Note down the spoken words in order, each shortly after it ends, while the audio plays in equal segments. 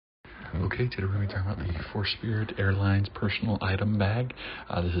Okay, today we're going to be talking about the Spirit Airlines personal item bag.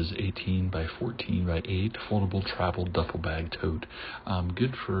 This is 18x14x8 foldable travel duffel bag tote.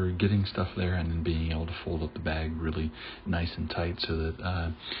 Good for getting stuff there and then being able to fold up the bag really nice and tight so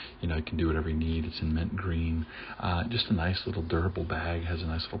that it can do whatever you need. It's in mint green. Just a nice little durable bag. Has a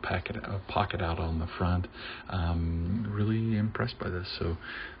nice little pocket out on the front. Really impressed by this. So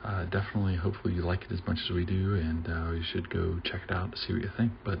definitely, hopefully you like it as much as we do, and you should go check it out to see what you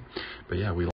think. But yeah, we